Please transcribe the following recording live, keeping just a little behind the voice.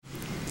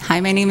Hi,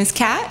 my name is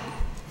Kat.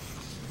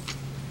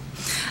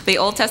 The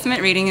Old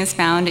Testament reading is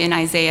found in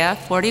Isaiah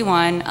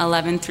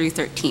 41:11 through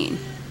 13.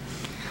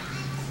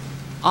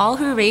 All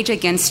who rage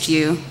against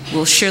you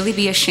will surely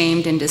be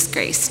ashamed and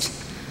disgraced.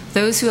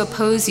 Those who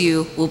oppose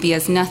you will be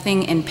as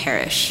nothing and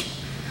perish.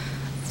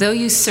 Though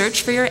you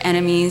search for your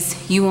enemies,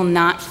 you will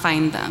not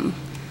find them.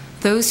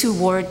 Those who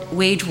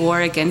wage war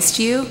against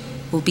you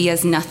will be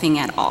as nothing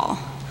at all.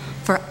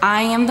 For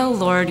I am the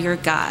Lord your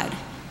God,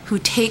 who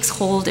takes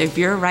hold of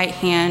your right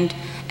hand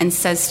and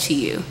says to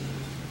you,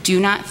 do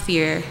not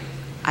fear,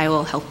 I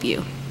will help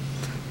you.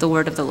 The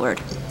word of the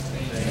Lord.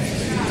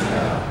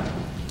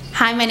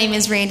 Hi, my name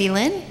is Randy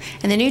Lynn,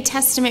 and the New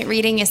Testament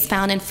reading is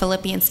found in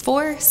Philippians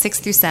 4:6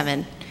 through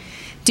 7.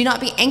 Do not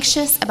be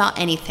anxious about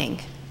anything,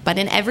 but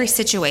in every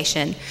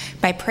situation,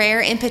 by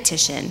prayer and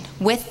petition,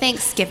 with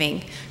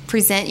thanksgiving,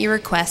 present your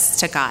requests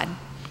to God.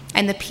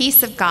 And the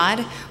peace of God,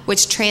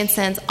 which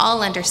transcends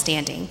all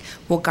understanding,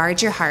 will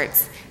guard your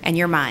hearts and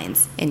your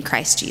minds in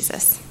Christ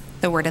Jesus.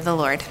 The word of the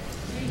Lord.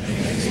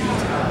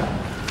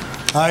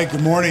 Hi,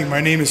 good morning.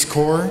 My name is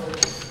Cor.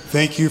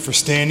 Thank you for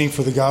standing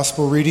for the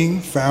gospel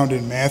reading found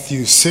in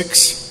Matthew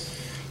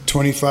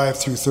 6:25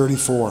 through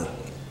 34.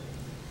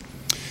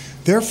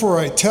 Therefore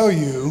I tell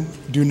you,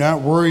 do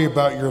not worry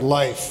about your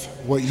life,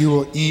 what you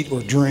will eat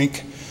or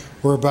drink,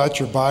 or about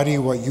your body,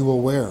 what you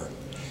will wear.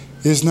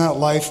 Is not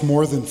life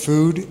more than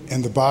food,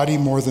 and the body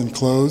more than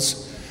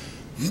clothes?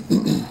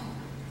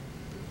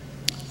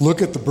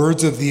 Look at the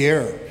birds of the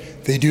air.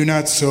 They do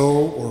not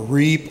sow or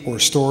reap or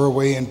store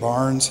away in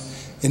barns,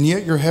 and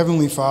yet your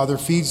heavenly Father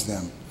feeds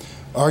them.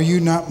 Are you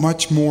not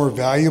much more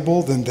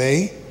valuable than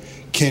they?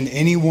 Can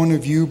any one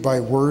of you, by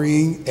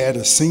worrying, add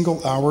a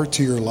single hour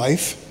to your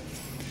life?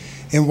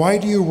 And why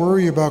do you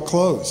worry about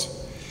clothes?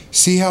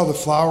 See how the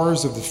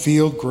flowers of the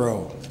field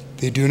grow.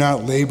 They do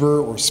not labor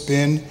or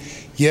spin.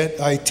 Yet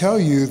I tell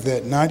you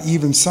that not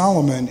even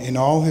Solomon in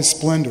all his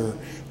splendor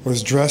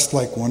was dressed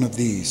like one of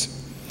these.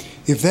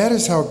 If that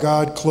is how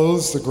God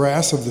clothes the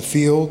grass of the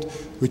field,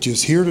 which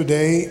is here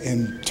today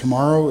and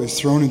tomorrow is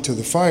thrown into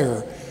the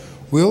fire,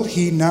 will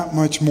he not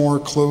much more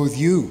clothe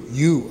you,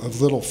 you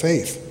of little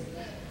faith?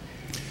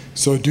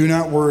 So do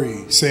not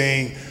worry,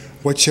 saying,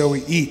 what shall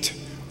we eat?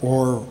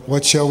 Or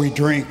what shall we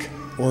drink?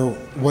 Or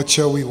what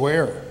shall we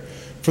wear?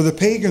 For the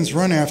pagans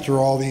run after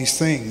all these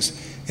things,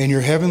 and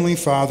your heavenly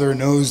Father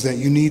knows that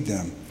you need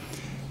them.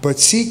 But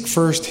seek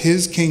first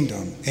his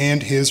kingdom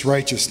and his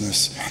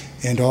righteousness,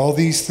 and all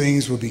these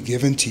things will be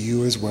given to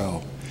you as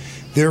well.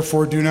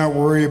 Therefore do not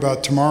worry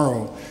about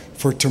tomorrow,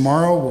 for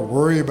tomorrow will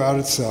worry about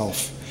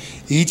itself.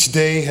 Each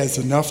day has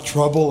enough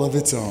trouble of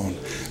its own.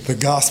 The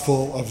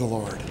gospel of the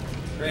Lord.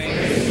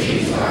 Praise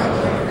be to our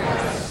Lord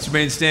Christ. Let's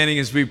remain standing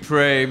as we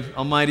pray.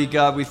 Almighty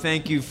God, we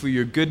thank you for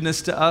your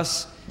goodness to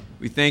us.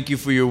 We thank you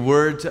for your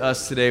word to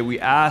us today. We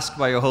ask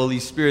by your Holy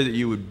Spirit that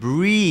you would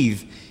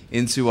breathe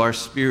into our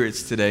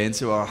spirits today,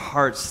 into our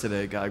hearts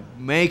today, God.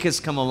 Make us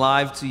come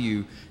alive to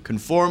you.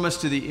 Conform us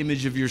to the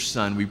image of your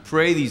Son. We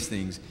pray these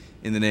things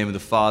in the name of the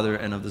Father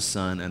and of the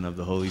Son and of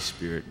the Holy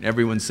Spirit. And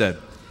everyone said,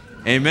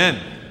 amen.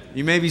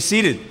 You may be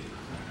seated.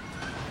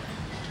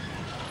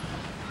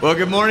 Well,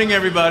 good morning,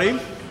 everybody.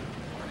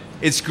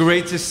 It's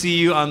great to see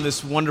you on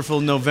this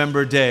wonderful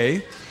November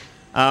day.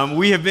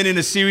 We have been in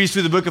a series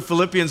through the book of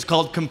Philippians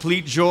called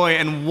Complete Joy,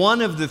 and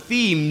one of the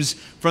themes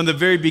from the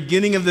very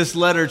beginning of this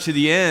letter to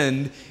the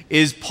end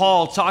is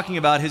Paul talking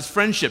about his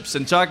friendships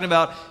and talking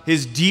about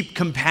his deep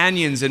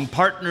companions and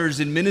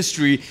partners in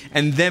ministry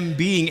and them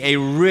being a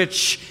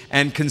rich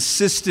and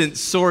consistent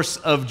source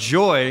of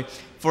joy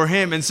for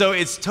him. And so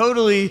it's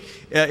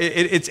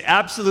it's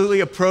absolutely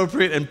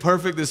appropriate and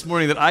perfect this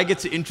morning that I get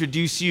to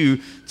introduce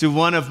you to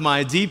one of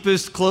my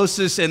deepest,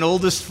 closest, and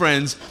oldest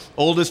friends.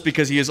 Oldest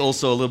because he is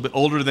also a little bit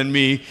older than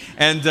me.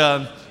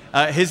 And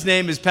his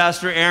name is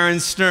Pastor Aaron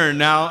Stern.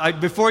 Now,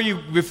 before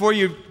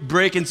you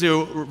break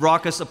into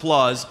raucous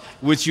applause,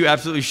 which you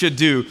absolutely should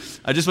do,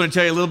 I just want to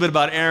tell you a little bit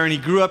about Aaron. He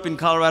grew up in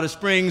Colorado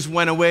Springs,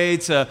 went away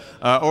to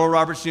Oral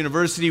Roberts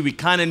University. We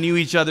kind of knew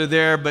each other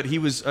there, but he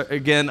was,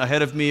 again,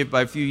 ahead of me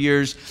by a few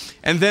years.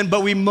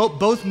 But we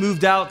both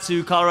moved out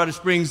to Colorado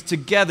Springs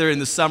together in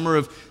the summer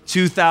of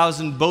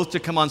 2000, both to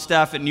come on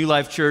staff at New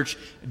Life Church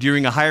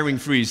during a hiring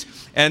freeze.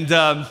 And,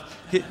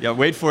 yeah,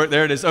 wait for it.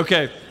 There it is.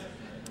 Okay.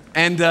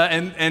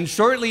 And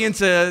shortly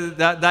into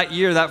that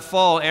year, that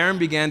fall, Aaron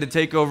began to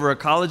take over a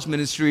college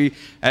ministry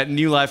at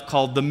New Life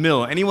called The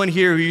Mill. Anyone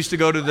here who used to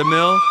go to The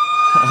Mill?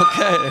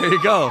 Okay, there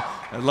you go.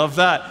 I love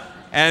that.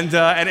 And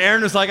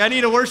Aaron was like, I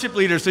need a worship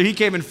leader. So he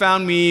came and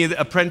found me, the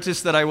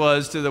apprentice that I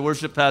was to the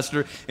worship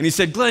pastor. And he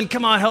said, Glenn,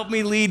 come on, help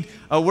me lead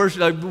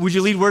worship. Would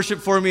you lead worship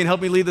for me and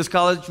help me lead this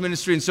college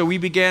ministry? And so we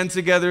began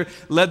together,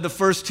 led the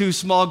first two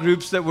small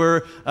groups that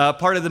were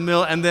part of The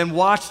Mill, and then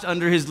watched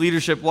under his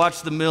leadership,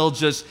 watched The Mill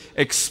just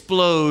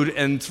explode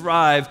and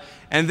thrive.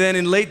 And then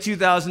in late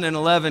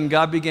 2011,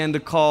 God began to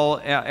call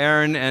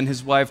Aaron and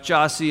his wife,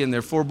 Jossie, and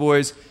their 4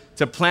 boys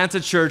to plant a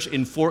church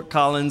in Fort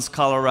Collins,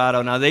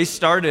 Colorado. Now, they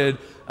started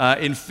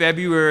in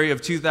February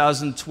of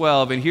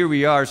 2012. And here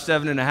we are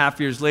 7.5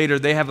 years later.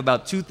 They have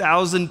about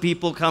 2,000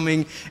 people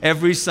coming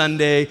every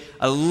Sunday,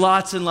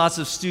 lots and lots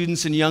of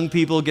students and young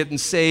people getting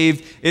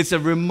saved. It's a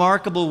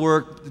remarkable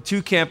work, the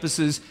 2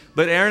 campuses.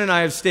 But Aaron and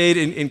I have stayed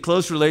in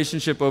close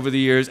relationship over the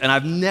years, and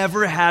I've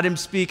never had him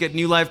speak at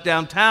New Life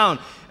Downtown.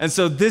 And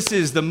so this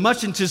is the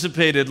much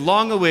anticipated,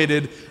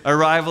 long-awaited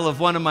arrival of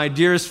one of my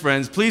dearest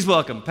friends. Please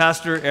welcome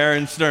Pastor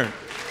Aaron Stern.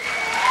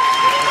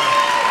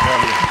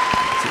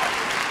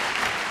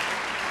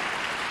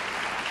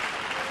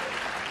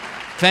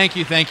 Thank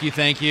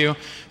you.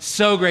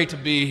 So great to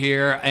be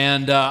here.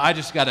 And I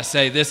just got to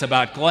say this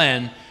about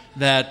Glenn,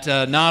 that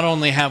not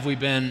only have we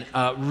been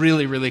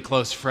really, really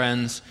close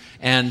friends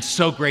and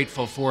so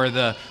grateful for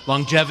the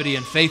longevity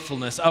and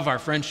faithfulness of our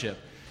friendship,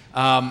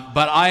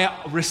 but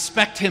I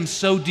respect him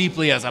so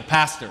deeply as a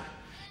pastor.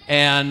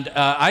 And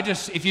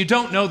if you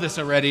don't know this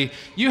already,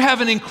 you have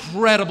an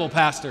incredible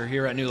pastor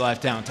here at New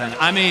Life Downtown.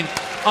 I mean,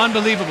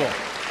 unbelievable.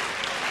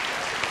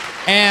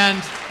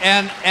 And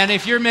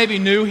if you're maybe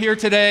new here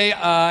today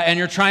and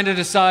you're trying to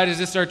decide, is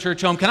this our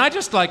church home? Can I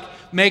just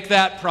make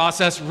that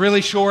process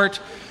really short?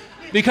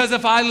 Because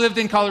if I lived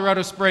in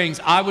Colorado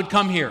Springs, I would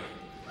come here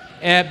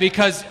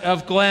because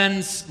of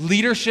Glenn's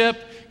leadership,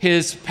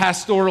 his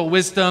pastoral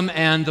wisdom,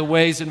 and the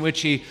ways in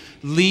which he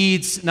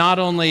leads not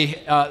only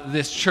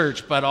this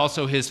church, but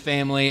also his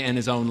family and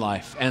his own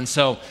life. And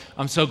so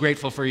I'm so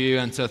grateful for you,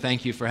 and so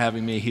thank you for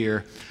having me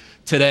here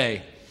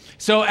today.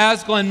 So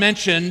as Glenn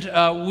mentioned,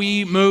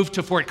 we moved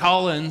to Fort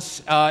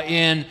Collins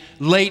in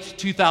late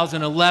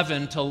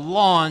 2011 to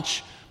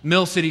launch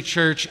Mill City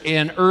Church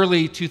in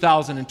early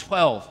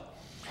 2012.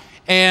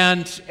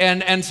 And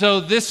so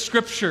this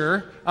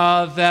scripture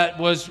that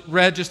was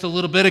read just a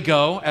little bit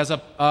ago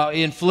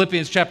in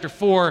Philippians chapter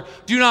 4,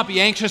 do not be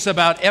anxious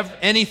about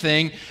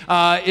anything,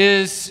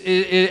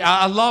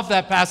 I love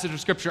that passage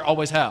of scripture,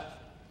 always have.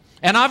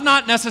 And I've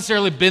not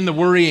necessarily been the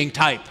worrying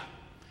type.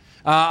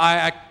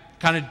 I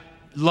kind of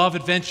love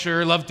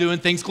adventure, love doing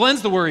things.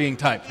 Glenn's the worrying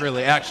type,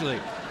 really, actually.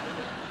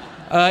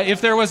 If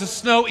there was a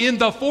snow in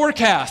the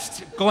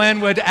forecast, Glenn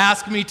would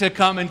ask me to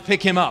come and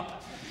pick him up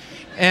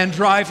and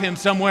drive him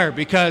somewhere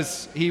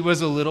because he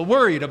was a little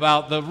worried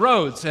about the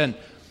roads. And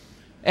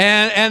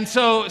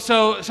so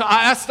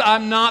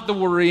I'm not the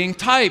worrying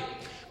type.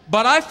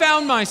 But I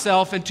found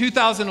myself in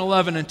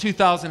 2011 and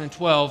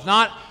 2012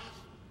 not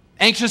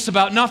anxious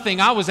about nothing.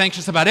 I was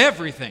anxious about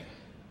everything.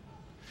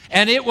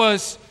 And it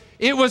was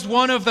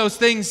one of those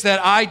things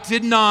that I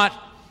did not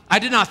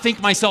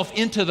think myself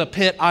into the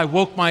pit. I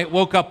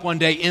woke up one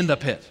day in the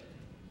pit.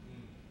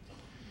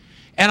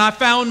 And I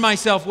found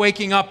myself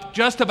waking up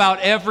just about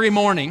every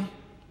morning,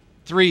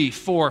 3,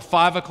 4,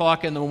 5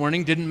 o'clock in the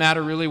morning, didn't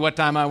matter really what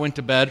time I went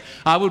to bed.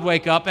 I would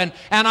wake up, and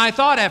I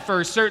thought at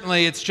first,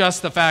 certainly it's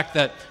just the fact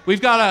that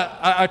we've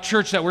got a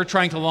church that we're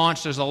trying to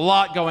launch. There's a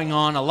lot going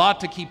on, a lot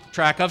to keep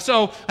track of.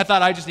 So I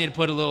thought I just need to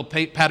put a little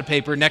pad of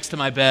paper next to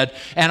my bed,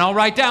 and I'll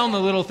write down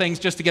the little things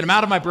just to get them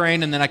out of my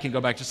brain, and then I can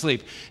go back to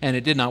sleep. And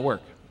it did not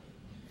work.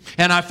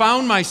 And I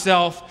found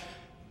myself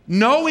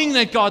knowing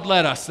that God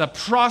led us, the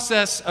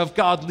process of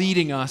God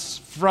leading us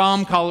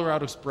from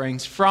Colorado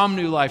Springs, from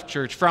New Life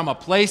Church, from a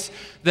place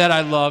that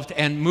I loved,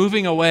 and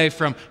moving away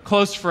from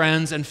close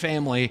friends and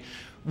family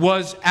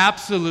was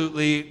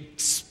absolutely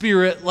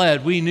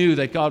Spirit-led. We knew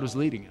that God was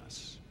leading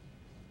us.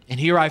 And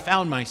here I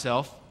found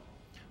myself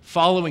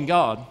following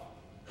God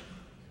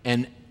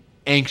and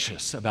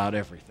anxious about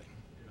everything.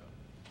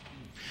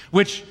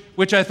 Which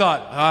I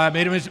thought, I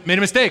made a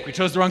mistake. We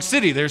chose the wrong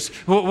city.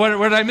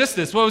 Where did I miss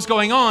this? What was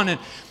going on?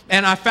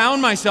 And I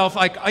found myself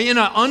in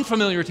an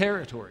unfamiliar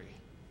territory.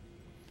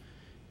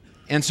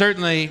 And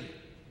certainly,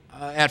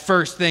 at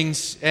first,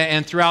 things,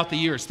 and throughout the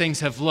years, things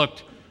have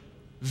looked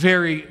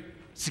very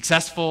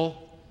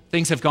successful.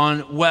 Things have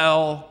gone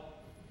well.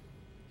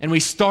 And we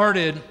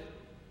started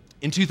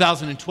in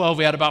 2012.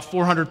 We had about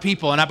 400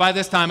 people, and by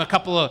this time, a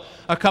couple of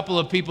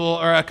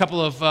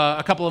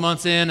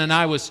months in, and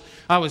I was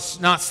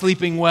not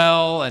sleeping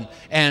well,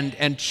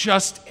 and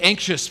just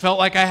anxious. Felt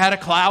like I had a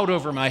cloud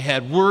over my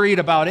head, worried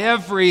about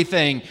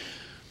everything.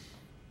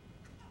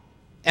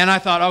 And I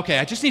thought, okay,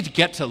 I just need to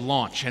get to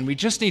launch, and we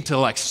just need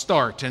to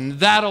start,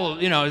 and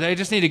I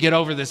just need to get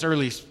over this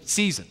early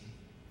season.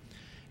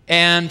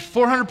 And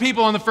 400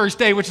 people on the first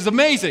day, which is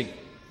amazing.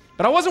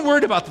 But I wasn't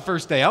worried about the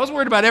first day. I was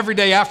worried about every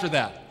day after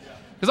that.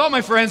 Because all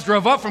my friends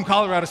drove up from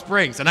Colorado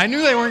Springs, and I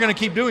knew they weren't going to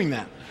keep doing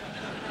that.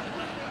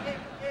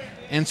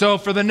 And so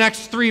for the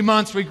next 3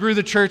 months, we grew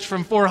the church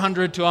from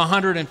 400 to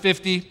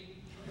 150.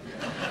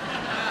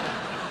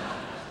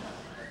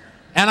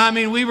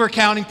 And we were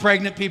counting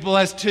pregnant people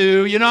as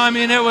 2.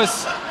 It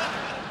was,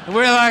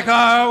 we're like,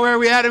 oh, where are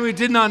we at? And we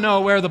did not know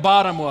where the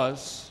bottom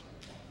was.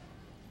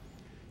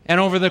 And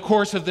over the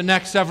course of the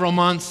next several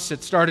months,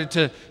 it started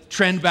to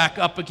trend back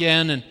up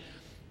again,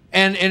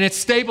 and it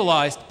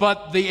stabilized,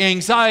 but the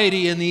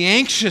anxiety and the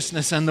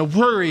anxiousness and the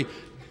worry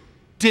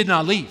did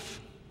not leave.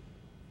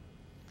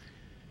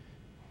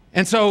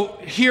 And so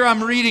here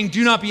I'm reading,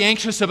 do not be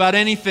anxious about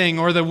anything,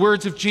 or the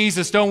words of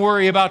Jesus, don't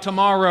worry about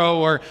tomorrow,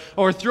 or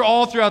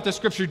all throughout the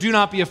scripture, do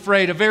not be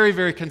afraid, a very,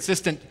 very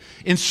consistent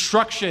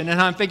instruction. And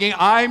I'm thinking,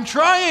 I'm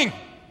trying.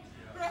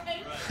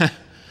 Right.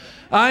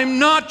 I'm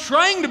not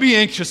trying to be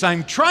anxious.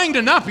 I'm trying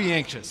to not be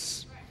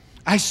anxious.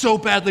 I so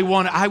badly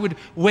want it. I would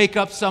wake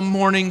up some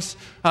mornings,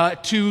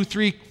 2,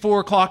 3, 4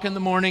 o'clock in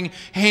the morning,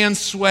 hands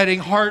sweating,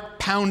 heart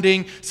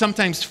pounding,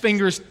 sometimes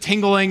fingers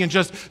tingling, and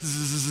just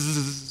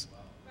zzz.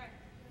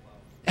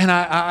 And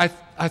I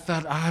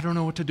thought, I don't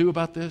know what to do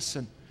about this.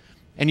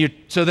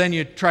 So then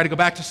you try to go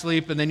back to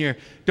sleep, and then you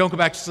don't go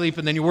back to sleep,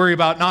 and then you worry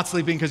about not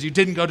sleeping because you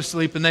didn't go to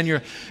sleep, and then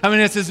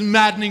it's this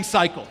maddening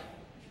cycle.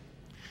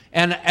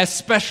 And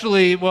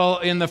especially,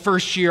 in the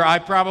first year, I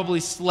probably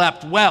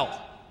slept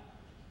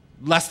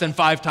less than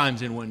 5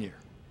 times in 1 year.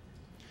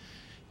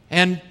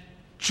 And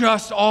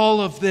just all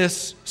of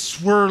this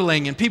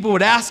swirling, and people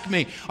would ask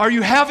me, are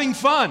you having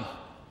fun?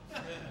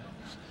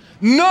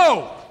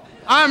 No,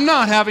 I'm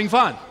not having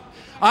fun.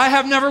 I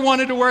have never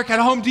wanted to work at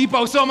Home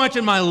Depot so much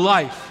in my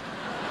life.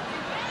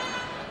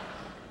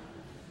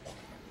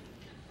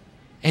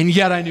 And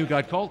yet I knew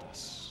God called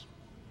us.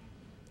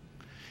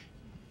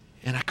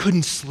 And I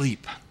couldn't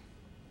sleep.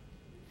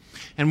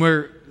 And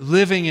we're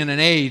living in an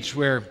age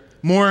where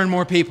more and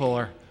more people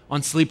are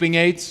on sleeping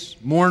aids.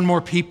 More and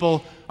more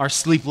people are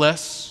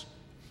sleepless.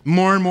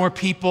 More and more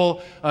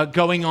people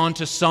going on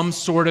to some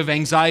sort of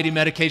anxiety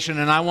medication.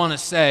 And I want to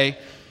say,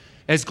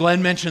 as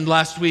Glenn mentioned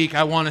last week,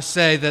 I want to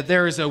say that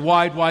there is a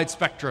wide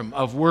spectrum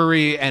of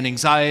worry and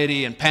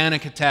anxiety and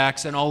panic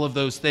attacks and all of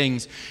those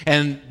things.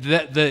 And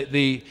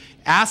the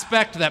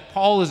aspect that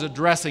Paul is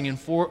addressing in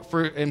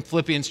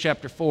Philippians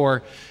chapter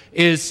 4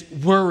 is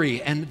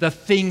worry and the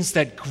things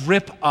that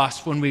grip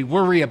us when we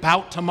worry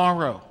about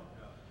tomorrow.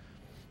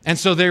 And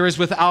so there is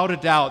without a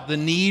doubt the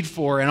need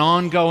for an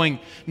ongoing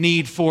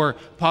need for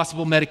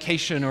possible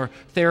medication or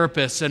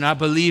therapists. And I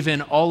believe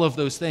in all of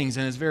those things,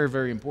 and it's very,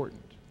 very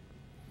important.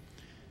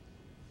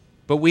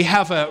 But we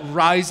have a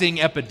rising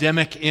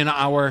epidemic in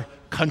our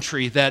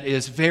country that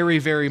is very,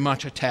 very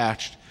much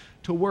attached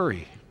to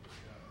worry.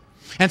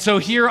 And so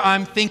here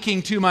I'm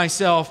thinking to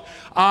myself,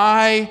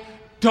 I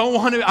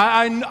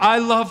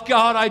love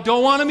God. I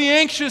don't want to be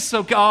anxious.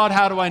 So God,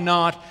 how do I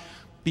not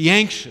be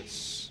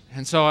anxious?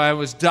 And so I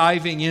was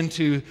diving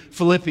into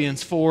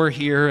Philippians 4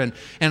 here and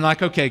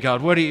like, okay,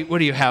 God, what do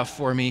you have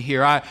for me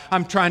here?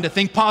 I'm trying to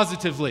think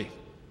positively.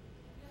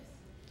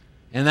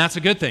 And that's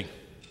a good thing.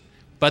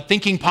 But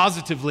thinking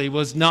positively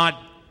was not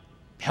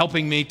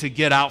helping me to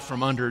get out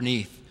from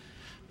underneath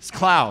this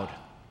cloud.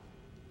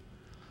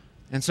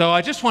 And so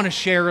I just want to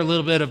share a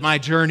little bit of my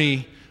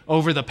journey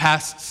over the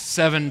past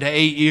 7 to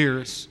 8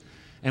 years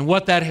and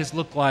what that has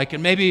looked like,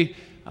 and maybe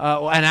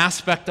an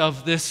aspect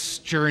of this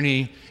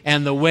journey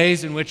and the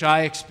ways in which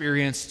I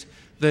experienced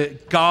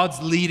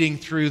God's leading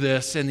through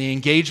this and the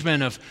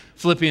engagement of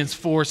Philippians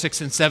 4,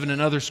 6, and 7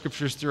 and other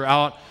scriptures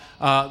throughout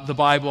the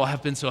Bible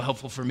have been so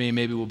helpful for me,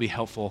 maybe will be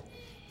helpful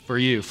for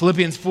you.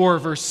 Philippians 4,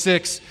 verse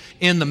 6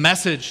 in the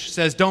Message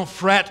says, don't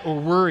fret or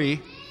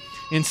worry.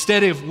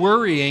 Instead of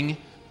worrying,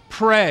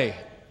 pray.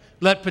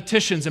 Let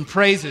petitions and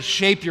praises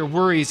shape your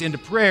worries into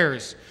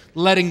prayers,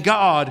 letting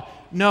God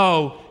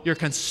know your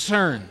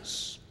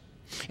concerns.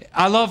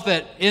 I love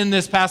that in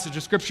this passage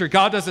of Scripture,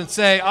 God doesn't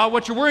say,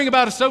 what you're worrying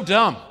about is so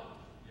dumb.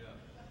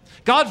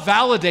 God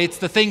validates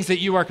the things that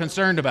you are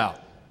concerned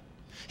about.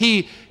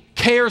 He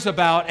cares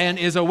about and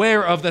is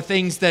aware of the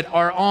things that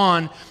are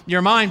on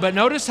your mind. But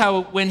notice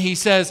how when he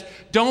says,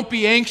 don't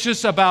be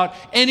anxious about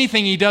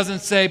anything, he doesn't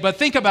say, but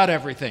think about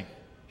everything.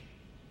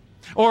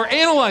 Or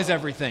analyze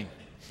everything.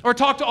 Or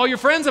talk to all your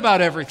friends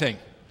about everything.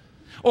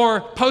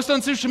 Or post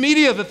on social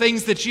media the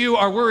things that you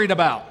are worried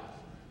about.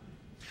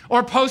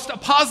 Or post a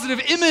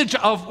positive image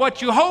of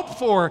what you hope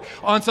for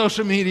on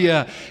social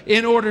media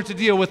in order to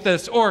deal with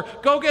this. Or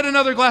go get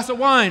another glass of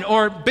wine.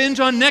 Or binge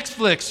on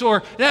Netflix.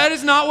 Or that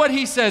is not what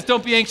he says.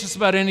 Don't be anxious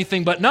about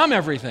anything but numb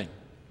everything.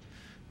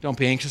 Don't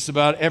be anxious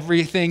about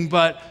everything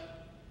but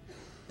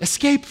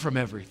escape from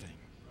everything.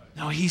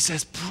 No, he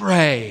says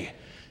pray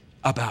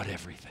about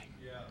everything.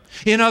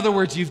 In other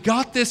words, you've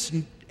got this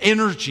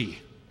energy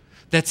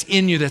that's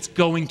in you that's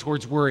going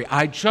towards worry.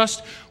 I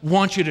just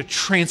want you to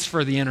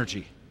transfer the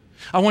energy.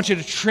 I want you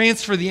to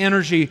transfer the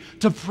energy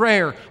to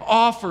prayer.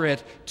 Offer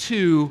it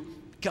to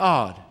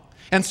God.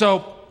 And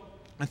so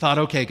I thought,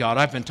 okay, God,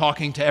 I've been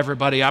talking to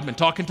everybody. I've been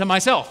talking to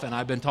myself, and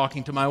I've been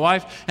talking to my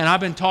wife, and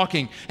I've been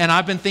talking, and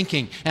I've been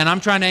thinking, and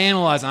I'm trying to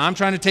analyze, and I'm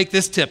trying to take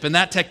this tip and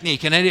that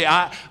technique.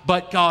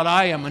 But God,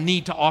 I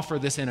need to offer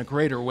this in a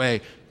greater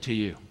way to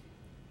you.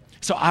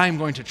 So I'm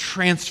going to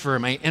transfer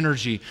my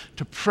energy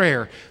to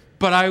prayer.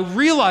 But I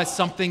realized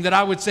something that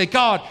I would say,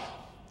 God,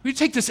 will you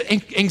take this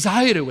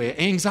anxiety away?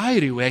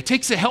 It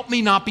takes to help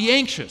me not be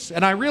anxious.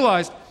 And I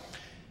realized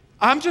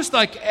I'm just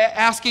like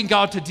asking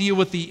God to deal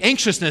with the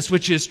anxiousness,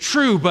 which is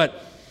true, but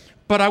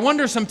I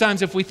wonder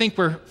sometimes if we think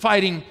we're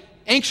fighting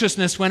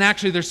anxiousness when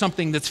actually there's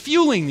something that's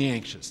fueling the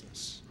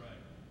anxiousness.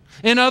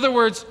 Right. In other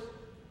words,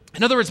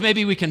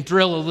 maybe we can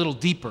drill a little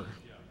deeper.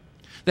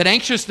 That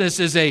anxiousness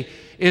is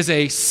is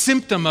a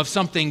symptom of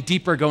something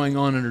deeper going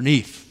on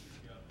underneath.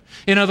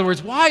 In other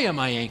words, why am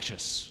I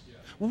anxious?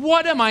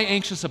 What am I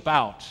anxious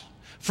about?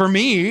 For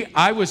me,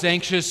 I was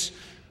anxious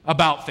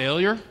about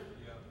failure.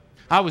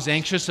 I was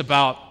anxious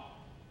about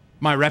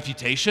my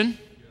reputation.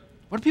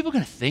 What are people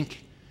going to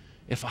think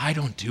if I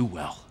don't do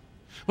well?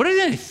 What are they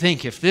going to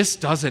think if this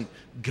doesn't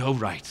go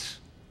right?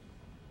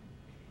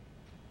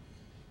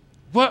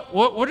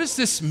 What does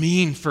this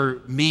mean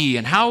for me?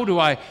 And how do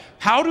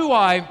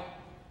I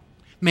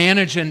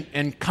manage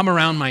and come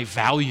around my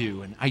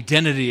value and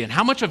identity? And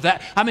how much of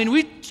that? I mean,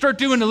 we start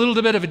doing a little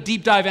bit of a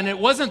deep dive, and it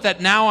wasn't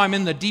that now I'm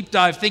in the deep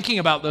dive thinking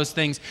about those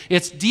things.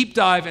 It's deep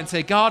dive and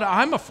say, God,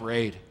 I'm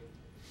afraid.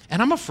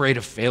 And I'm afraid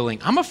of failing.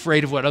 I'm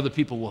afraid of what other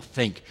people will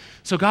think.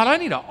 So God, I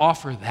need to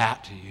offer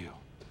that to you.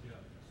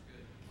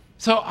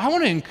 So I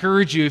want to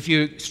encourage you, if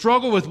you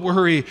struggle with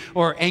worry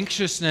or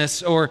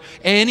anxiousness or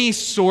any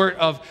sort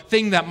of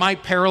thing that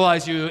might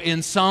paralyze you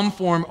in some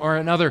form or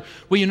another,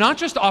 will you not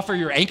just offer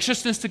your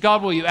anxiousness to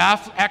God? Will you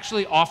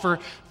actually offer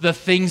the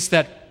things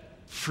that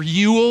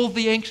fuel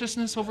the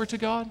anxiousness over to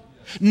God?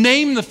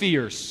 Name the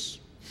fears.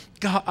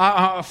 God,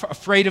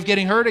 afraid of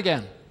getting hurt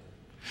again.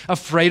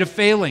 Afraid of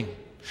failing.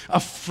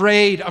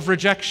 Afraid of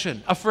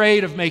rejection,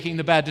 afraid of making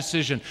the bad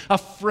decision,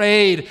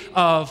 afraid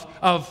of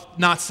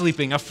not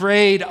sleeping,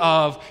 afraid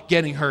of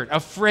getting hurt,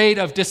 afraid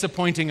of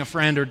disappointing a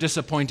friend or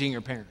disappointing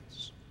your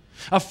parents,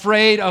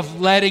 afraid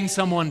of letting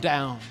someone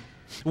down.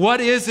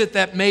 What is it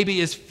that maybe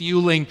is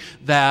fueling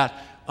that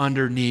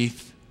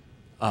underneath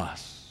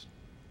us?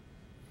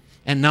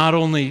 And not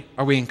only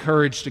are we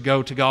encouraged to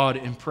go to God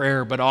in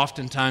prayer, but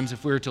oftentimes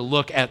if we were to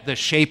look at the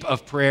shape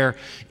of prayer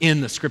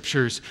in the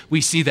Scriptures,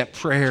 we see that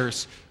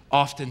prayers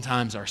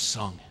oftentimes are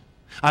sung.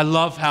 I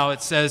love how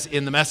it says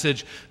in the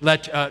Message,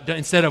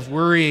 instead of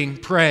worrying,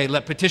 pray.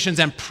 Let petitions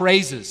and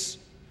praises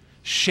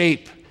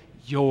shape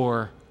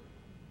your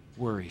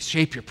worries,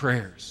 shape your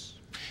prayers.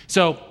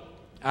 So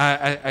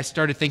I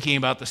started thinking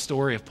about the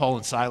story of Paul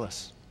and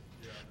Silas.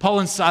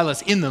 Paul and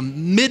Silas in the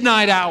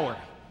midnight hour,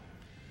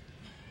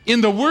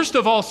 in the worst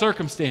of all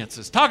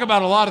circumstances. Talk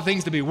about a lot of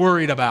things to be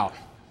worried about.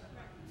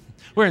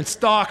 We're in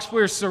stocks.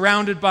 We're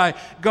surrounded by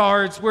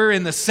guards. We're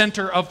in the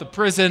center of the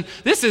prison.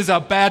 This is a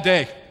bad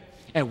day.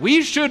 And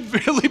we should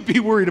really be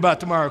worried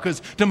about tomorrow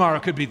because tomorrow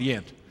could be the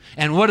end.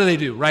 And what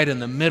do? Right in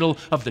the middle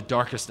of the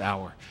darkest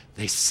hour,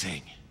 they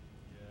sing.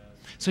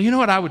 So you know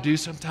what I would do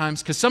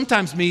sometimes? Because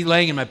sometimes me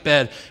laying in my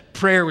bed,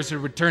 prayer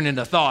would turn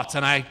into thoughts,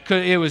 and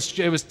it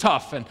was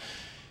tough. And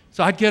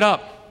so I'd get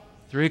up,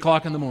 3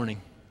 o'clock in the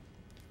morning,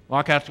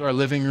 walk out to our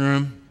living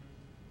room,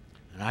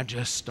 and I'd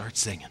just start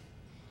singing.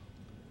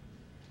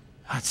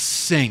 I'd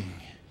sing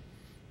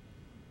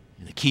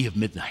in the key of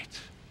midnight.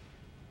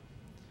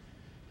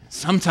 And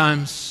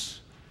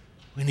sometimes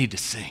we need to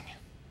sing.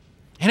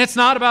 And it's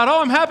not about,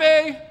 oh, I'm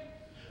happy.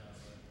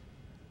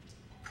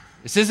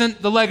 This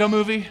isn't the Lego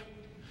movie.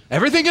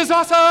 Everything is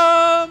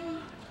awesome.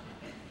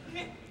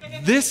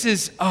 This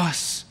is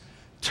us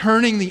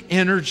turning the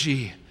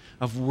energy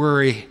of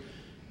worry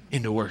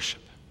into worship.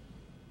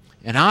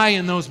 And I,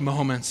 in those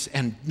moments,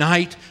 and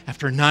night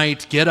after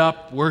night, get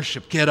up,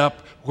 worship,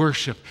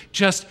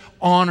 just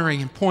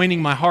honoring and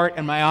pointing my heart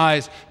and my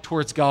eyes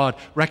towards God,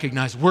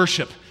 recognize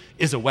worship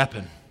is a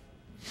weapon.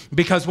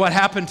 Because what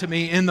happened to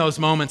me in those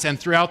moments and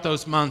throughout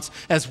those months,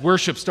 as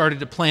worship started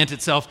to plant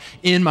itself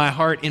in my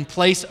heart in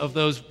place of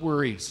those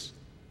worries,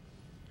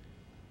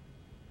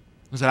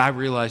 was that I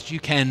realized you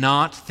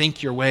cannot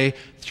think your way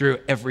through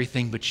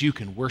everything, but you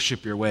can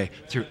worship your way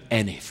through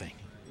anything.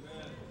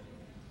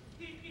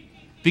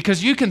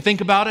 Because you can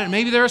think about it, and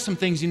maybe there are some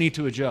things you need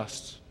to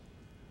adjust.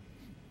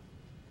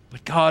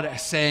 But God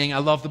is saying, I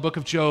love the book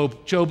of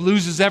Job. Job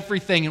loses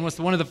everything, and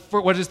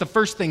what is the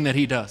first thing that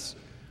he does?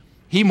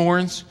 He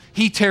mourns.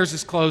 He tears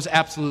his clothes,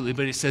 absolutely,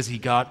 but it says he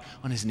got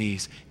on his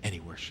knees and he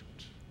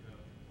worshiped.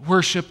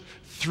 Worship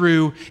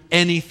through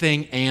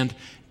anything and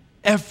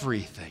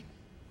everything.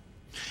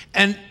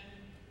 And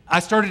I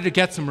started to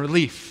get some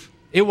relief.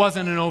 It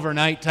wasn't an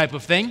overnight type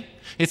of thing.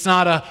 It's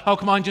not oh,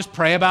 come on, just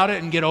pray about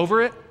it and get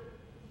over it.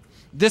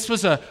 This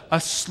was a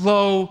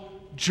slow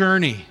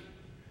journey.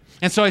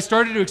 And so I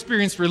started to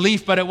experience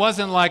relief, but it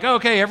wasn't like,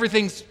 okay,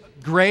 everything's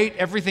great,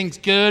 everything's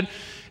good.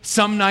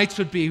 Some nights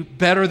would be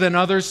better than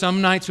others.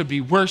 Some nights would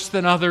be worse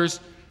than others.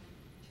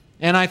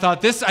 And I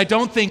thought, this I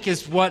don't think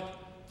is what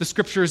the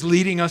Scripture is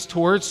leading us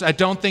towards. I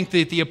don't think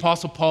that the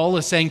Apostle Paul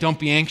is saying don't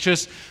be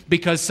anxious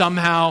because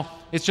somehow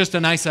it's just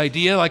a nice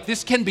idea. Like,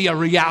 this can be a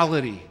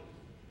reality.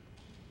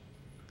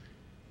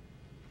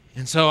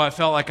 And so I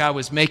felt like I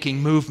was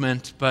making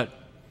movement, but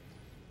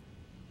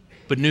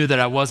knew that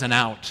I wasn't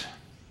out.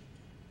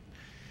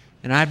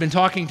 And I've been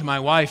talking to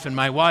my wife, and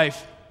my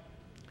wife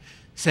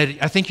said,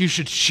 I think you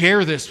should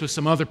share this with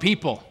some other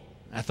people.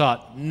 I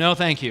thought, no,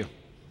 thank you.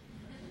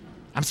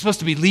 I'm supposed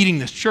to be leading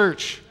this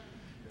church.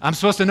 I'm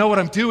supposed to know what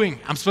I'm doing.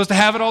 I'm supposed to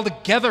have it all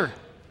together.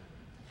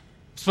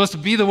 I'm supposed to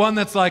be the one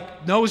that's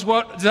like, knows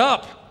what's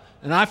up.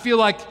 And I feel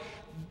like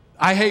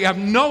I have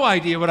no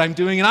idea what I'm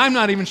doing, and I'm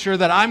not even sure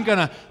that I'm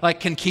going to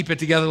can keep it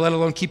together, let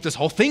alone keep this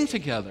whole thing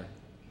together.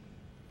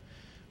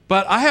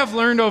 But I have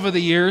learned over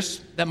the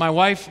years that my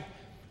wife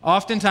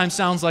oftentimes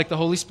sounds like the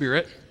Holy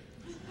Spirit.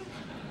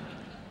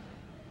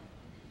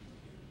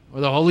 Or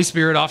the Holy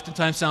Spirit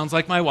oftentimes sounds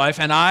like my wife.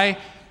 And I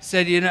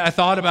said, I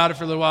thought about it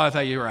for a little while. I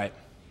thought, you're right.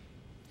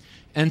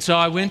 And so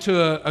I went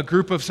to a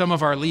group of some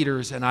of our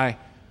leaders, and I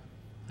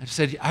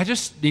said, I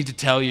just need to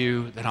tell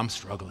you that I'm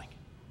struggling.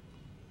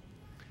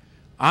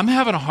 I'm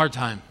having a hard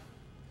time.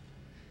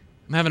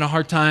 I'm having a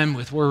hard time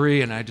with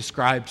worry, and I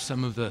described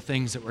some of the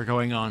things that were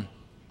going on.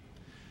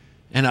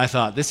 And I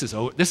thought, this is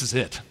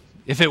it.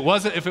 If it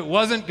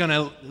wasn't going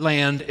to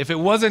land, if it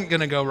wasn't going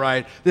to go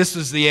right, this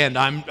is the end.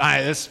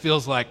 This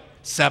feels like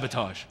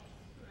sabotage.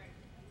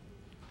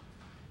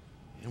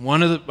 And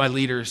one of my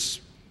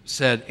leaders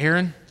said,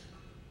 Aaron,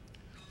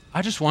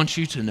 I just want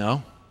you to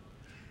know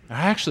that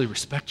I actually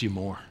respect you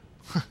more.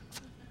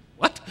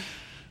 What?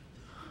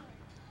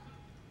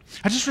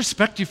 I just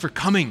respect you for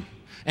coming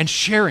and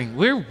sharing.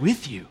 We're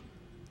with you.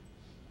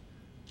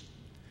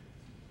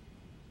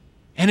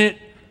 And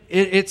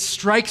it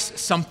strikes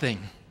something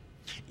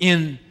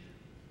in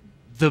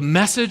the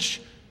message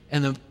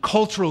and the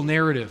cultural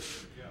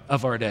narrative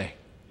of our day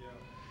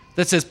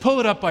that says,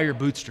 pull it up by your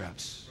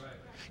bootstraps.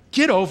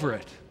 Get over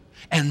it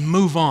and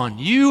move on.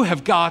 You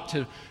have got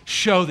to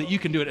show that you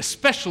can do it,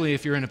 especially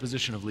if you're in a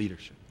position of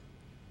leadership.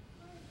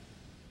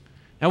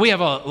 Now, we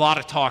have a lot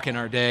of talk in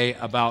our day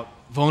about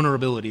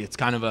vulnerability. It's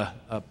kind of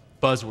a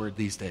buzzword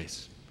these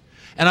days.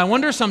 And I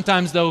wonder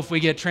sometimes, though, if we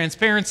get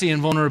transparency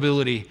and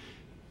vulnerability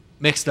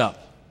mixed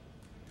up.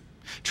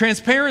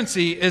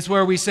 Transparency is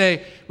where we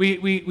say,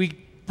 we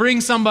bring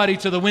somebody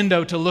to the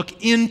window to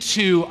look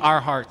into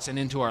our hearts and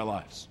into our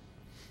lives.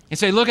 And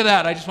say, look at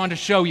that, I just wanted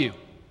to show you.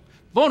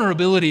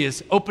 Vulnerability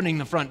is opening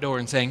the front door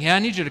and saying, I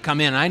need you to come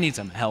in, I need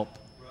some help.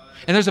 Right.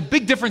 And there's a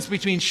big difference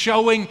between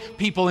showing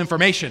people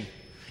information,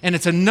 and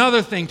it's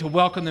another thing to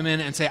welcome them in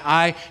and say,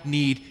 I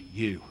need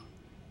you.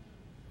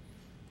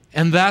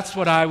 And that's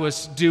what I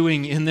was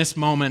doing in this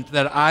moment,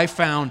 that I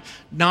found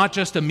not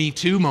just a Me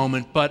Too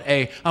moment, but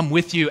I'm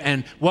with you,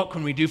 and what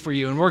can we do for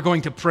you? And we're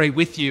going to pray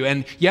with you.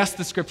 And yes,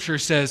 the scripture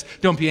says,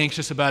 don't be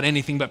anxious about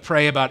anything, but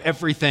pray about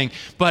everything.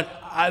 But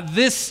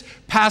this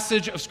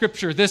passage of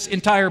scripture, this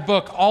entire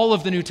book, all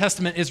of the New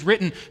Testament is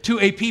written to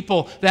a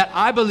people that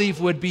I believe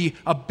would be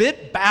a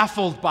bit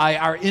baffled by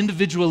our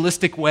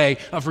individualistic way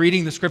of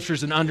reading the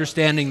scriptures and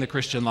understanding the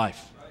Christian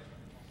life.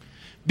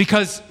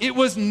 Because it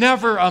was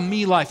never a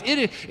me life.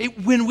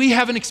 When we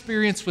have an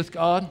experience with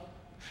God,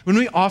 when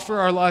we offer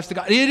our lives to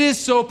God, it is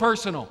so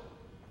personal.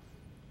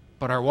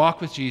 But our walk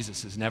with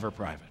Jesus is never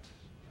private.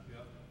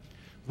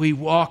 We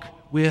walk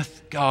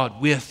with God,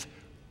 with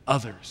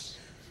others.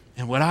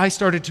 And what I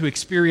started to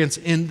experience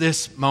in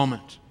this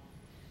moment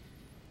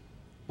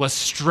was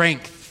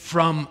strength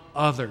from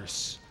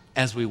others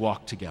as we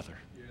walk together.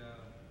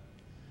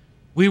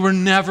 We were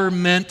never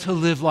meant to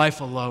live life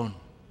alone.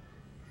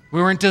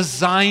 We weren't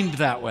designed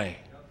that way.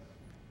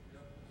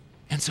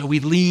 And so we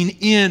lean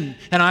in.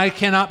 And I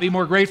cannot be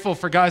more grateful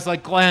for guys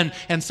like Glenn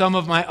and some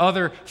of my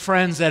other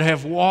friends that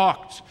have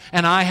walked,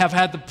 and I have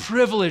had the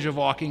privilege of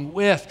walking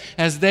with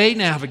as they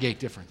navigate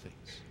different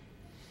things.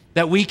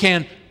 That we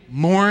can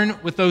mourn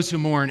with those who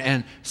mourn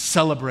and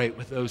celebrate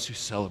with those who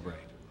celebrate.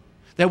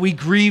 That we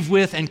grieve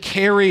with and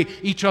carry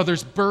each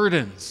other's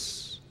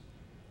burdens.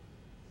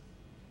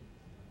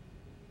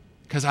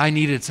 Because I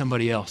needed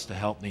somebody else to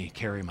help me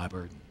carry my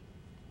burden.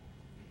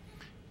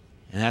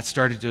 And that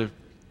started to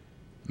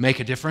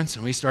make a difference,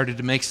 and we started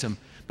to make some,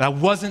 but I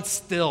wasn't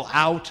still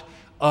out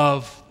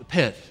of the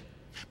pit.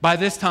 By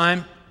this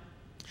time,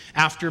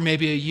 after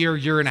maybe a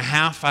year and a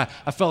half, I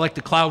felt like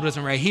the cloud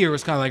wasn't right here, it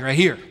was kind of like right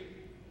here.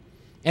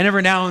 And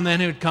every now and then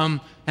it would come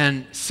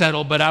and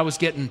settle, but I was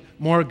getting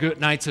more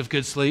good nights of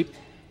good sleep.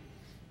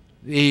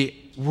 The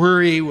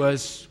worry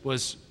was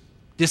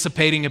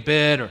dissipating a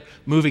bit or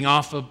moving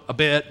off a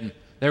bit, and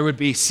there would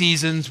be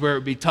seasons where it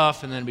would be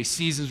tough, and then there'd be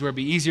seasons where it would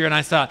be easier. And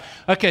I thought,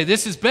 okay,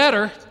 this is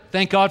better.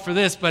 Thank God for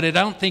this, but I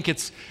don't think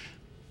it's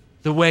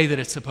the way that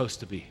it's supposed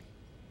to be.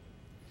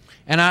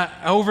 And I,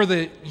 over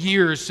the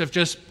years, have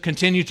just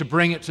continued to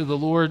bring it to the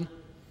Lord.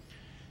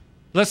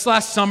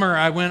 Last summer,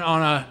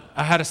 I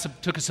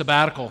took a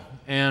sabbatical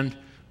and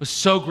was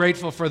so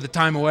grateful for the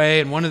time away.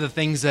 And one of the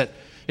things that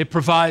it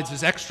provides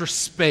is extra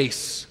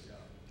space.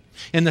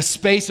 And the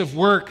space of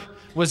work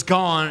was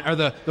gone, or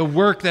the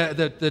work,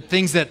 the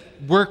things that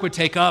work would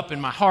take up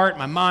in my heart,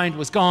 my mind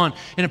was gone,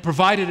 and it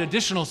provided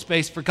additional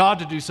space for God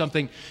to do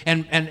something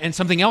and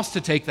something else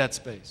to take that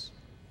space.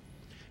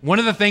 One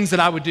of the things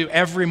that I would do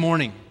every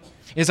morning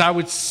is I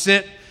would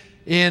sit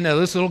in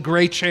this little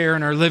gray chair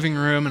in our living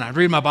room, and I'd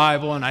read my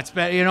Bible, and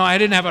I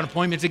didn't have an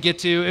appointment to get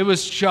to. It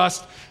was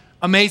just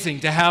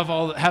amazing to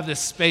have this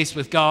space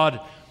with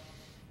God.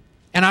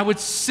 And I would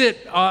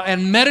sit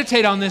and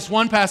meditate on this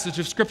one passage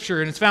of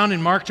Scripture, and it's found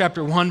in Mark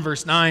chapter 1,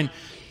 verse 9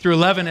 through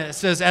 11. It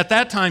says, "At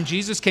that time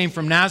Jesus came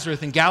from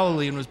Nazareth in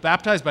Galilee and was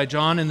baptized by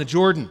John in the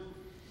Jordan,"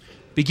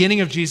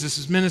 beginning of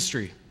Jesus'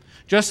 ministry.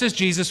 Just as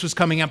Jesus was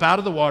coming up out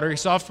of the water, he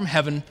saw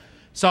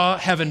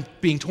heaven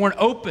being torn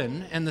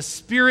open and the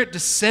Spirit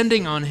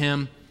descending on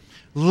him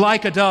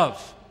like a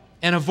dove.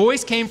 and a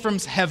voice came from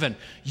heaven.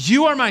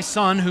 You are my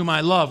son whom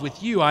I love.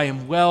 With you I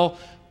am well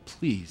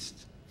pleased.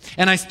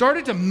 And I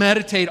started to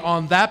meditate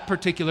on that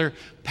particular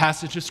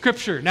passage of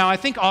Scripture. Now, I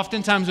think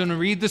oftentimes when we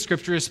read the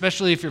Scripture,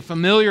 especially if you're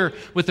familiar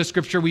with the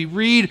Scripture, we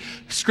read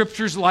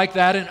Scriptures like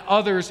that and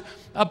others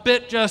a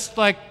bit just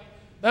like,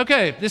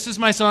 okay, this is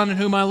my son in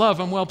whom I love.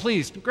 I'm well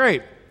pleased.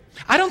 Great.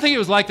 I don't think it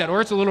was like that,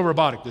 or it's a little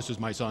robotic. This is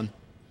my son.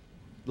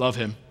 Love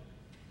him.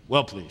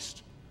 Well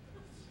pleased.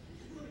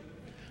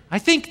 I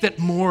think that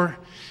more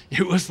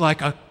it was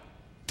like a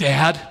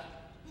dad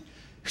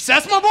who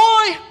says, my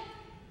boy.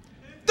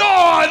 Oh,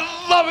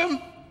 I love him.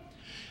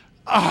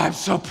 Oh, I'm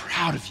so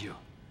proud of you.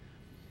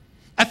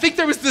 I think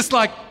there was this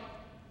I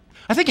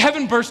think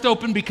heaven burst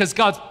open because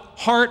God's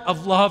heart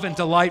of love and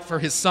delight for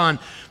his son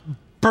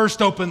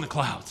burst open the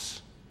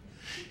clouds.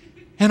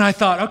 And I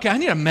thought, okay, I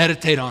need to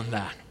meditate on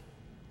that.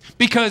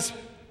 Because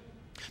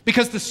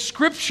the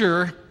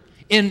scripture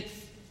in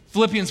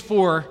Philippians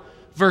 4,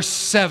 verse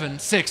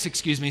 6,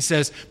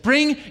 says,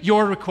 bring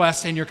your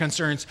requests and your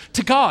concerns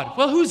to God.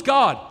 Well, who's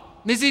God?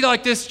 Is he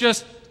like this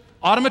just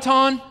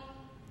automaton?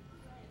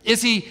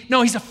 Is he?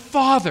 No, he's a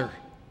father.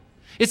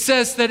 It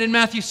says that in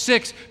Matthew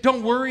 6,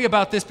 don't worry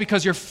about this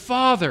because your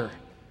father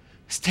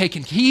is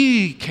taken,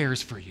 he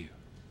cares for you.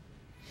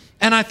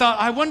 And I thought,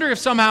 I wonder if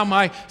somehow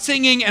my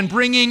singing and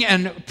bringing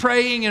and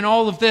praying and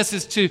all of this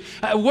is to,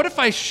 what if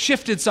I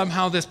shifted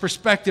somehow this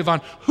perspective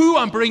on who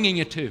I'm bringing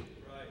it to?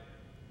 Right.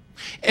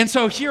 And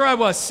so here I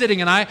was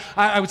sitting, and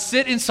I would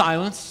sit in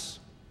silence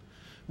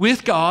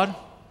with God,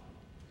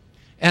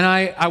 and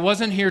I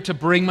wasn't here to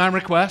bring my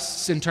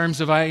requests in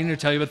terms of I need to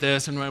tell you about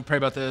this, and I want to pray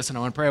about this, and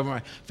I want to pray over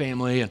my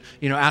family, and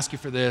ask you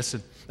for this.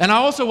 And I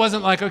also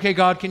wasn't like, okay,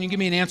 God, can you give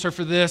me an answer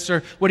for this,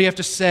 or what do you have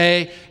to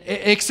say?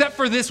 Except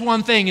for this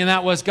one thing, and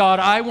that was, God,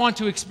 I want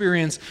to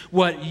experience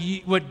what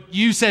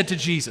you said to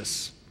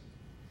Jesus.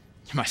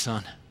 You're my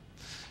son.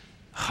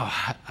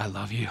 Oh, I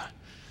love you.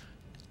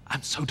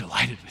 I'm so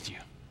delighted with you.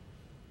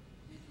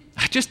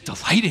 I just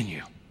delight in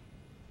you.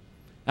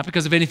 Not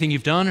because of anything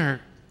you've done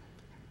or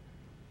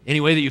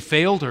any way that you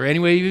failed or any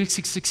way you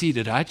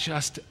succeeded.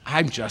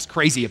 I'm just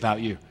crazy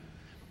about you.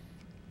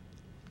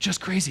 Just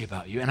crazy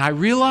about you. And I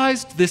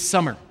realized this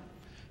summer,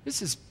 this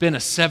has been a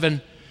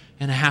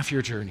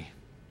 7.5-year journey.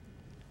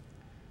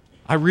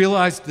 I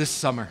realized this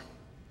summer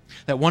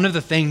that one of the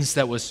things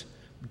that was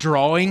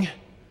drawing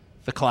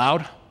the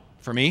cloud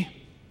for me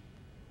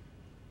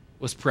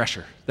was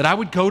pressure. That I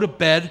would go to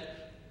bed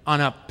on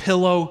a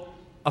pillow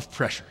of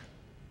pressure.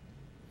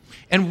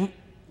 And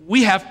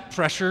we have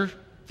pressure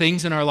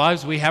things in our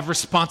lives. We have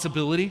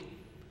responsibility.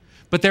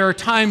 But there are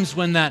times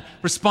when that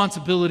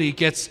responsibility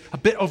gets a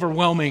bit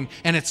overwhelming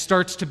and it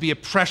starts to be a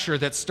pressure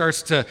that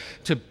starts to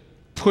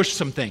push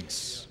some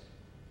things.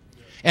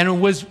 And it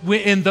was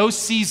in those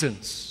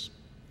seasons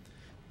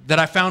that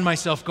I found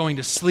myself going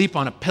to sleep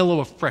on a pillow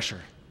of pressure.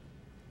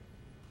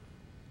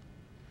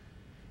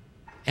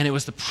 And it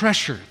was the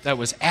pressure that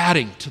was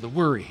adding to the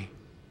worry.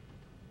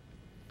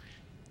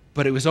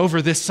 But it was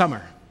over this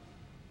summer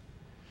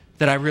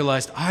that I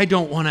realized I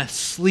don't want to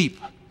sleep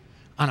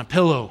on a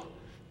pillow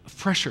of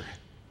pressure.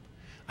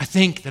 I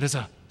think that as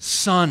a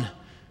son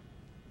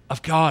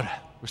of God,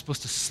 we're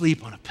supposed to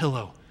sleep on a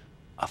pillow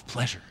of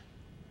pleasure.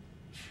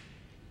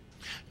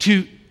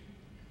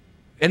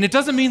 And it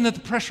doesn't mean that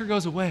the pressure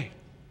goes away.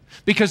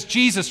 Because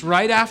Jesus,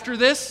 right after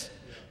this,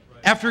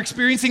 after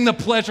experiencing the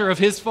pleasure of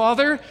his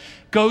Father,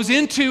 goes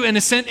into and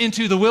is sent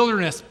into the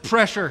wilderness,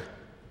 pressure.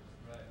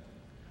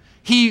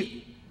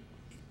 He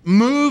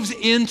moves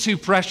into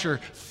pressure,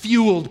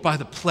 fueled by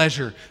the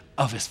pleasure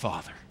of his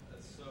Father.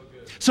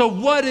 So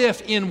what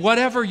if in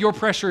whatever your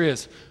pressure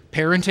is,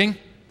 parenting,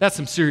 that's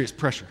some serious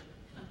pressure.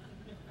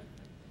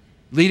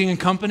 Leading a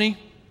company,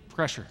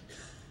 pressure.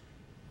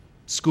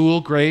 School,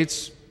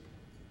 grades.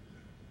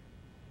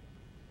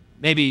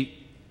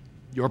 Maybe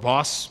your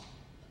boss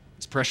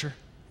is pressure.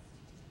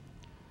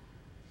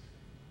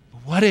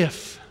 But what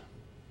if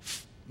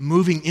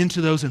moving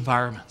into those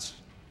environments,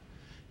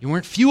 you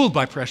weren't fueled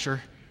by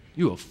pressure,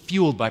 you were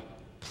fueled by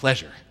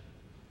pleasure?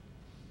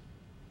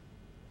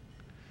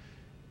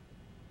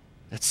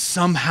 That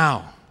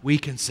somehow we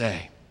can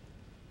say,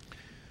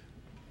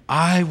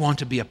 I want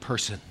to be a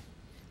person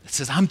that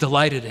says, I'm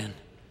delighted in,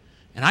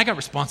 and I got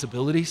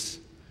responsibilities,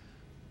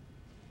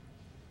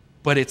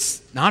 but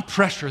it's not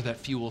pressure that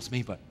fuels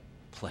me, but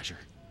pleasure.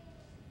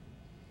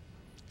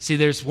 See,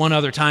 there's one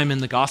other time in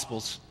the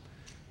Gospels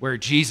where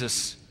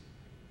Jesus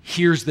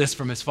hears this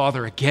from his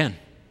Father again,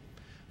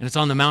 and it's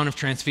on the Mount of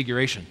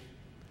Transfiguration.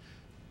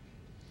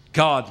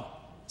 God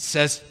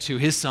says to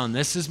his Son,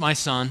 this is my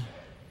Son,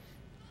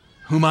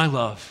 whom I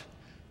love,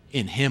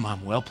 in him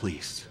I'm well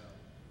pleased.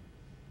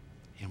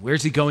 And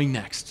where's he going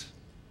next?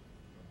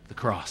 The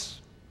cross.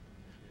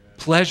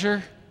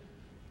 Pleasure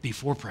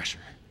before pressure.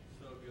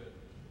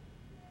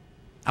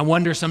 I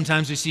wonder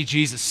sometimes we see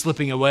Jesus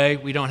slipping away.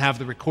 We don't have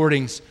the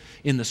recordings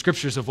in the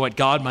scriptures of what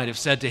God might have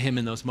said to him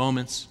in those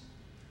moments.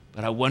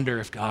 But I wonder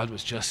if God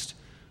was just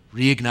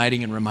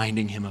reigniting and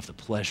reminding him of the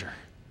pleasure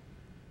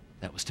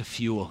that was to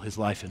fuel his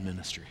life and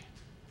ministry.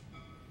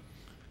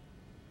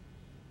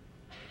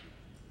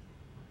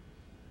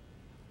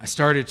 I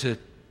started to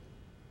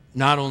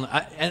not only,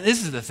 and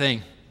this is the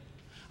thing,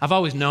 I've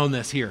always known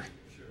this here.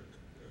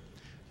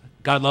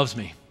 God loves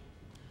me.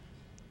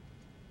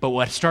 But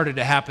what started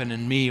to happen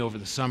in me over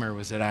the summer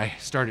was that I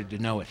started to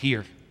know it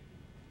here.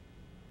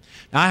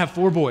 Now, I have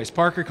 4 boys,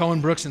 Parker, Cohen,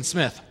 Brooks, and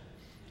Smith,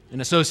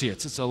 and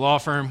Associates. It's a law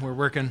firm. We're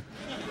working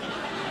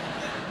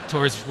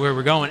towards where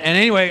we're going. And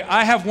anyway,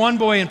 I have one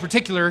boy in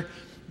particular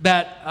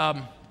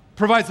that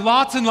provides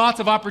lots and lots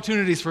of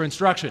opportunities for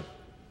instruction.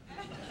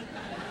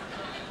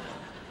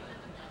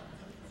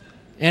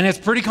 And it's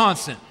pretty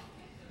constant.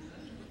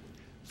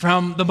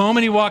 From the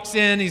moment he walks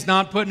in, he's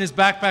not putting his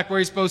backpack where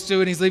he's supposed to,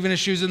 and he's leaving his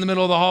shoes in the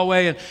middle of the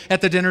hallway, and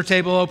at the dinner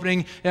table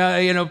opening,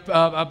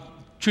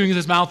 chewing with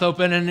his mouth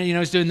open, and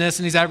he's doing this,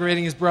 and he's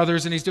aggravating his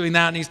brothers, and he's doing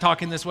that, and he's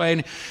talking this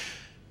way.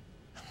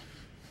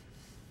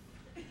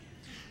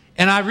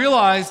 And I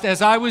realized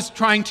as I was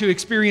trying to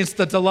experience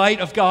the delight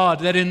of God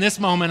that in this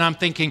moment I'm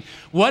thinking,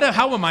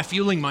 how am I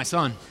fueling my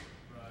son?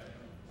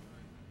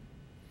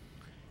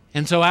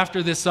 And so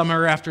after this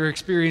summer, after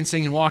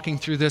experiencing and walking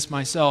through this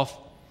myself,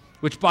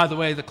 which, by the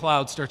way, the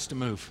cloud starts to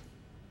move.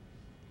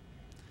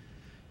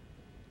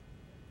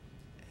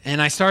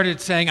 And I started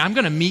saying, I'm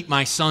going to meet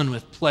my son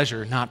with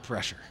pleasure, not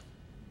pressure.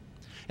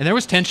 And there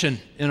was tension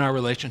in our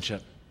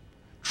relationship.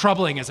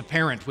 Troubling as a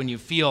parent when you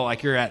feel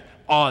like you're at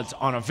odds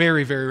on a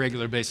very, very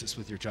regular basis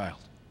with your child.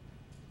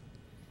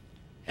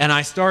 And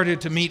I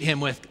started to meet him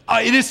with,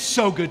 it is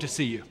so good to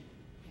see you.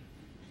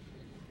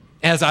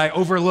 As I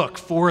overlook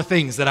 4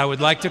 things that I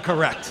would like to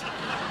correct.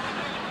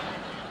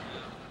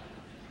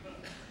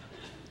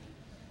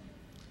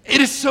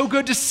 It is so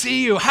good to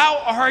see you. How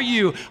are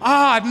you?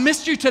 I've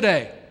missed you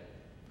today.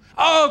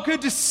 Oh,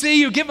 good to see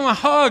you. Give him a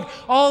hug.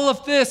 All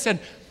of this. And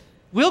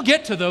we'll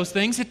get to those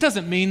things. It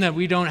doesn't mean that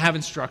we don't have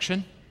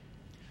instruction.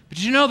 But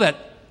did you know that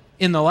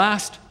in the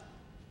last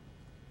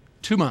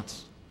 2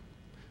 months,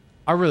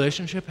 our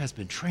relationship has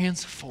been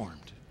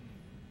transformed?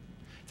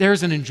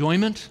 There's an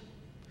enjoyment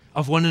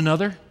of one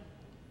another.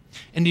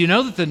 And do you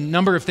know that the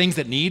number of things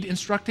that need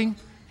instructing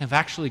have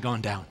actually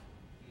gone down?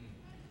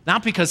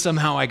 Not because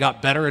somehow I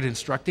got better at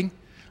instructing.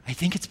 I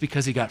think it's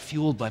because he got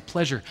fueled by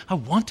pleasure. I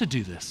want to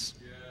do this.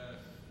 Yes.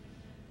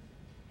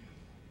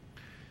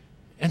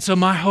 And so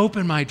my hope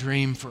and my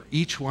dream for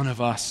each one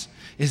of us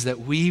is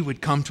that we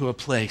would come to a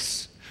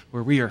place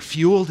where we are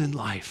fueled in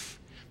life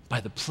by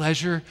the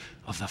pleasure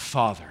of the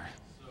Father.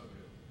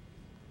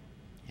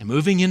 And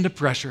moving into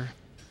pressure,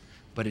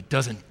 but it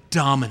doesn't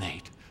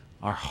dominate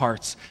our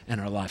hearts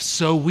and our lives.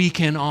 So we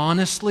can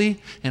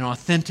honestly and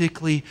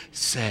authentically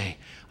say,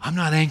 I'm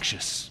not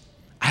anxious.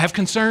 I have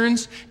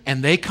concerns,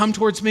 and they come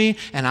towards me,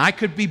 and I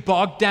could be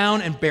bogged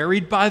down and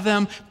buried by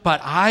them,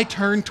 but I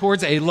turn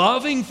towards a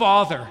loving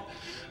Father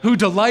who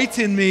delights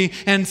in me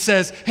and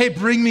says, hey,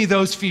 bring me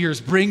those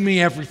fears. Bring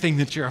me everything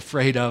that you're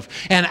afraid of.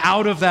 And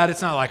out of that,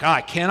 it's not like,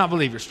 I cannot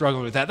believe you're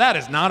struggling with that. That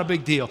is not a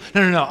big deal.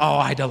 No. Oh,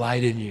 I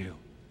delight in you.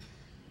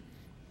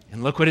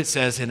 And look what it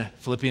says in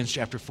Philippians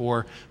chapter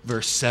 4,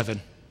 verse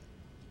 7.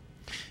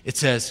 It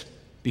says,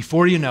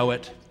 before you know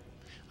it,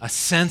 a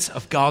sense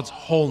of God's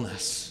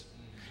wholeness,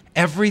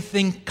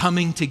 everything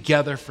coming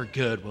together for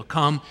good will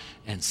come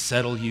and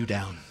settle you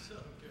down.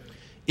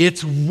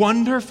 It's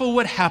wonderful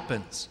what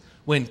happens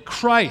when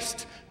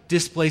Christ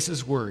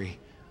displaces worry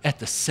at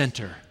the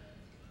center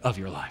of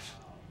your life,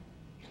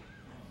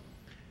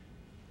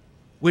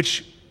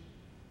 which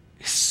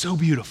is so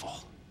beautiful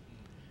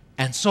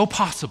and so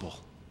possible.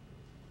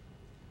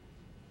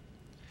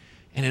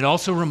 And it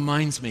also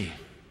reminds me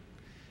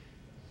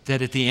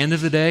that at the end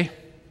of the day,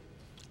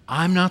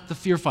 I'm not the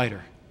fear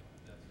fighter.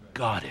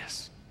 God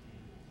is.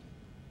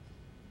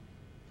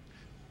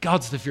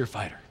 God's the fear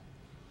fighter.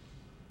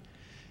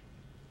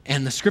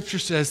 And the scripture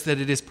says that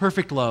it is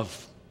perfect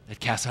love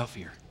that casts out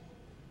fear.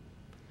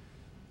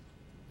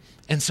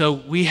 And so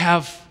we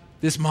have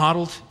this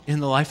modeled in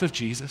the life of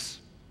Jesus.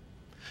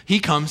 He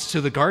comes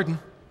to the garden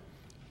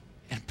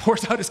and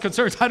pours out his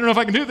concerns. I don't know if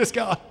I can do this,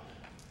 God.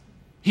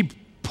 He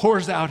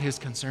pours out his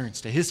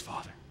concerns to his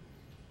Father.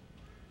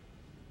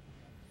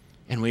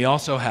 And we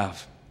also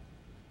have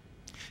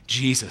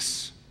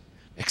Jesus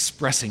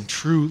expressing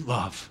true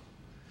love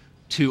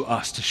to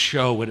us to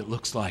show what it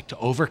looks like to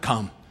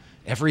overcome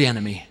every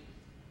enemy,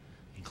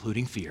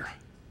 including fear,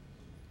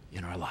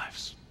 in our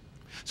lives.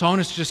 So I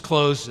want us to just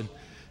close, and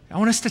I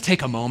want us to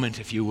take a moment,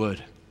 if you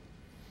would.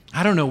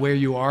 I don't know where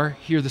you are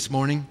here this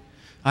morning.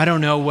 I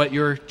don't know what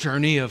your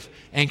journey of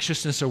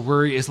anxiousness or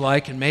worry is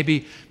like, and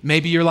maybe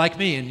you're like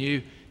me and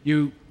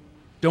you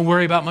don't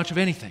worry about much of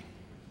anything.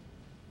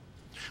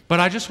 But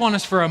I just want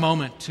us for a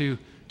moment to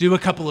do a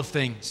couple of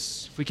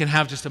things. If we can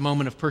have just a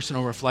moment of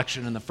personal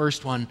reflection. And the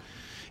first one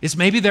is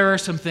maybe there are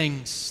some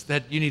things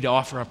that you need to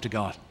offer up to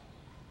God.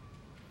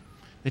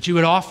 That you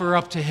would offer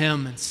up to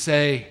him and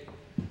say,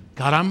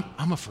 God,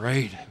 I'm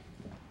afraid.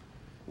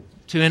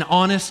 To an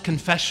honest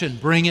confession,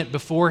 bring it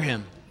before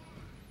him.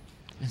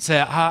 And say,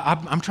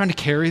 I'm trying to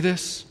carry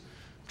this.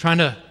 I'm trying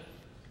to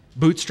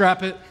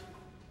bootstrap it.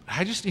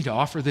 I just need to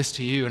offer this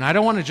to you. And I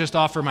don't want to just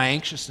offer my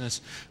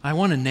anxiousness. I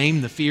want to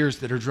name the fears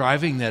that are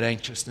driving that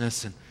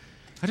anxiousness.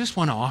 I just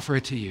want to offer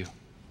it to you.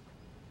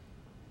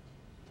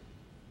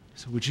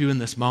 So would you in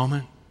this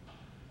moment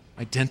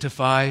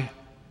identify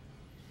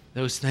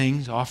those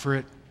things, offer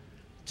it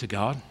to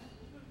God?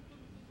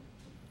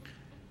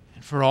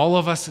 And for all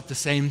of us at the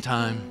same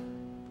time,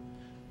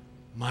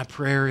 my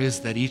prayer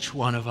is that each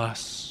one of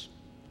us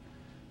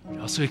would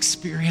also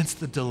experience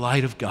the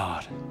delight of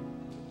God.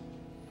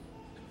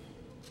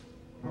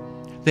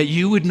 That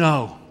you would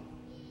know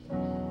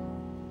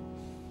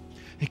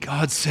that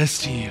God says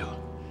to you,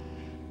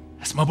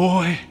 that's my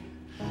boy,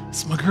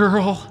 that's my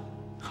girl,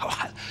 oh,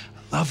 I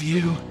love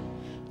you.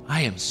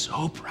 I am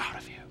so proud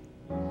of you.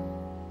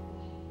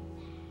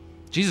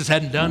 Jesus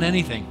hadn't done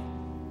anything.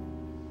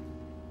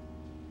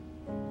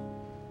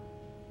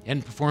 He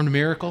hadn't performed a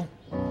miracle,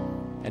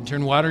 hadn't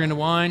turned water into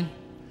wine.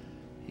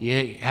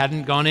 He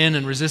hadn't gone in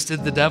and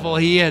resisted the devil.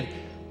 He had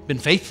been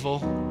faithful.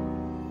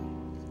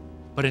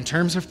 But in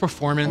terms of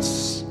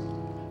performance,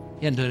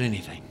 he hadn't done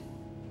anything.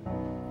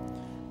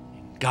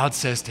 God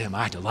says to him,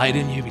 I delight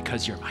in you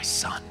because you're my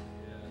son.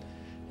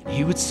 And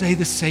he would say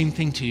the same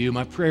thing to you.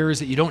 My prayer is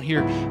that you don't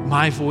hear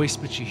my voice,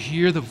 but you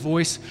hear the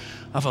voice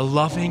of a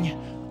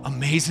loving,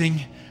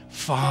 amazing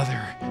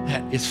Father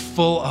that is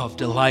full of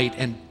delight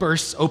and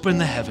bursts open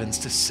the heavens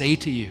to say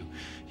to you,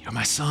 you're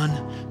my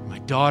son, my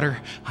daughter.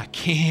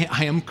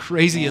 I am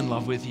crazy in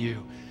love with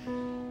you.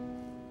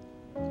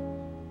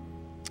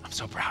 I'm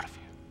so proud of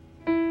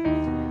you.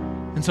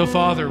 And so,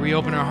 Father, we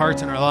open our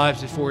hearts and our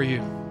lives before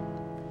you.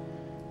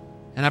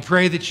 And I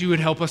pray that you would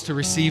help us to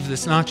receive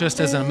this, not just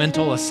as a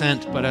mental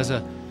assent, but as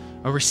a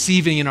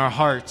receiving in our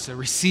hearts, a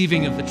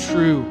receiving of the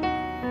true,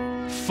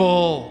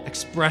 full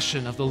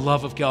expression of the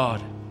love of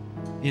God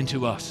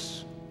into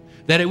us.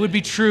 That it would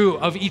be true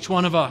of each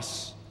one of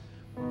us,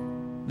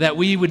 that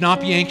we would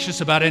not be anxious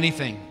about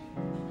anything.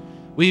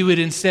 We would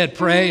instead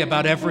pray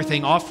about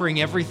everything, offering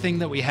everything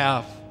that we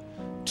have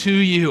to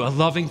you, a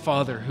loving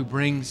Father who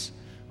brings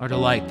our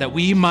delight, that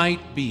we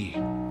might be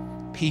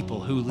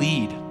people who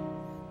lead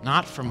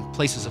not from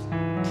places of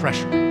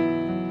pressure,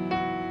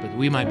 but that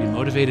we might be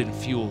motivated and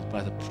fueled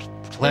by the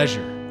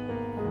pleasure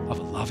of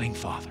a loving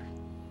Father.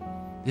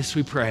 This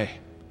we pray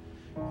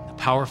in the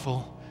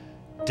powerful,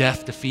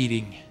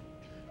 death-defeating,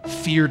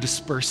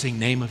 fear-dispersing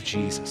name of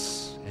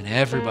Jesus. And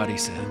everybody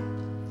said,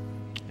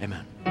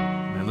 amen.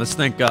 And let's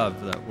thank God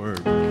for that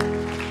word.